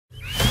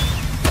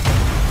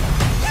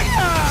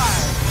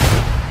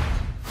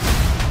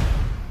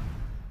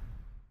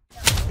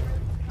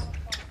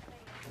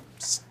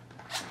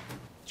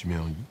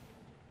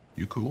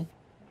You cool?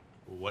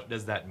 What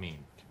does that mean?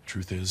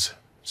 Truth is,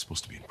 you're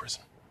supposed to be in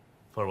prison.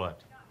 For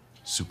what?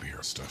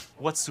 Superhero stuff.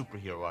 What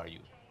superhero are you?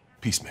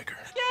 Peacemaker.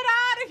 Get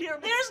out of here!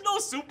 There's no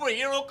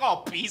superhero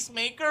called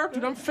Peacemaker!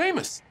 Dude, I'm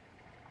famous.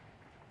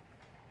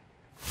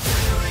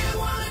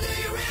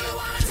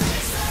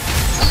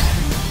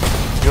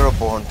 You're a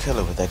born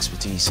killer with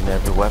expertise in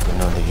every weapon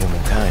known to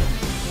humankind.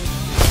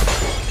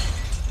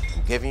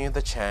 I'm giving you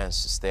the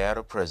chance to stay out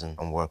of prison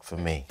and work for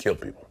me. Kill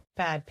people.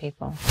 Bad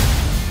people.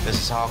 This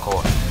is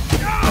HARCOURT.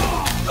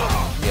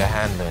 Be a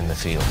handler in the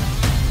field.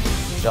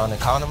 John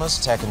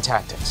ECONOMOS, Tech and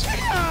Tactics.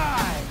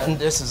 And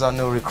this is our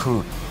new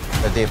recruit,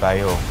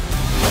 Adebayo.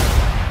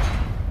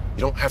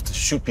 You don't have to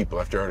shoot people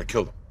after you already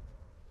killed them.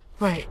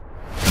 Right.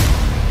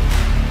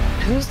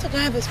 Who's the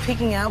guy that's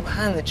peeking out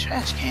behind the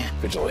trash can?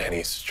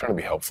 Vigilantes, trying to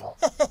be helpful.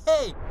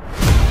 Hey!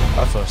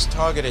 Our first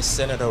target is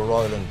Senator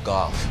Royland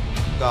Goff.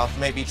 Goff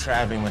may be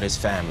traveling with his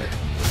family.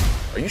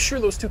 Are you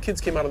sure those two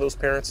kids came out of those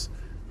parents?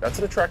 That's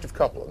an attractive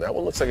couple, and that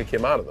one looks like it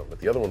came out of them, but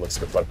the other one looks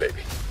like a butt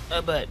baby.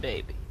 A butt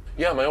baby.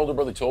 Yeah, my older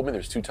brother told me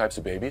there's two types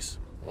of babies.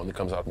 One that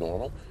comes out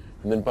normal,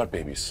 and then butt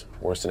babies.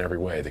 Worse in every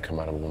way, they come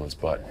out of a woman's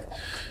butt.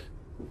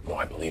 Well,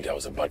 I believed I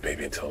was a butt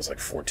baby until I was like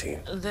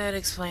 14. That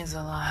explains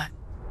a lot.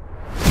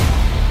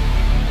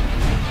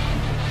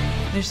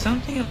 There's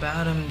something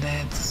about him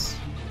that's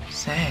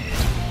sad.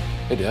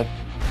 Hey, Dad.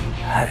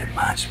 I didn't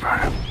mind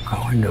sperm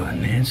going to a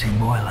Nancy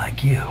boy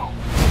like you.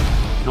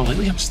 You know,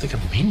 lately I'm just thinking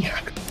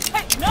maniac.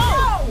 Hey,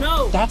 no!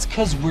 No! That's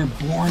because we're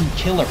born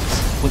killers.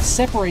 What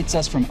separates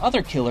us from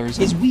other killers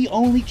is we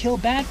only kill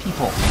bad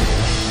people.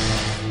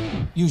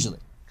 Usually.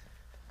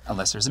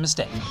 Unless there's a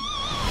mistake.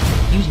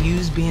 You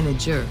use being a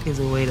jerk as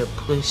a way to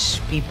push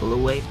people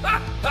away.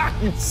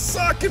 You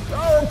suck at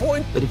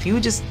PowerPoint! But if you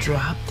would just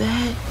drop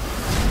that,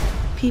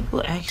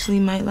 people actually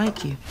might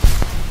like you.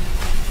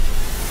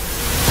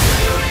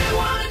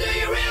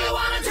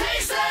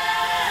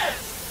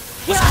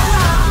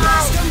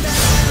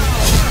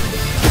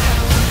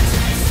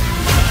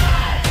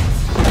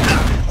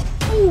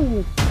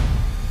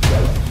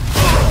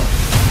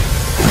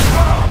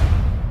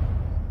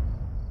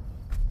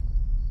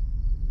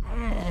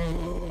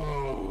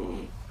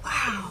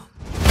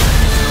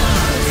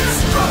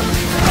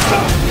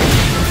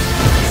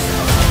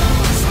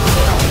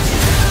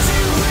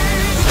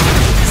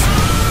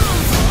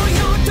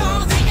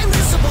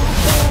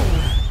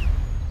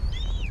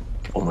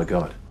 Oh my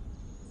God.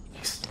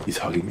 He's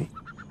hugging me.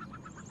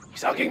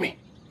 He's hugging me.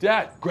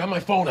 Dad, grab my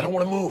phone. I don't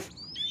want to move.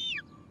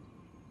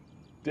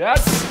 Dad?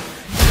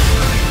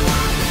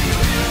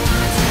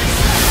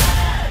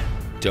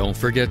 Don't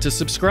forget to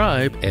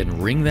subscribe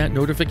and ring that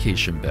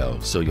notification bell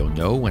so you'll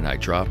know when I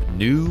drop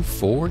new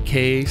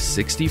 4K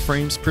 60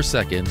 frames per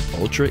second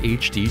Ultra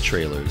HD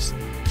trailers.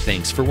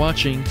 Thanks for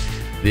watching.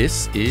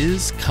 This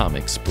is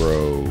Comics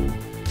Bro.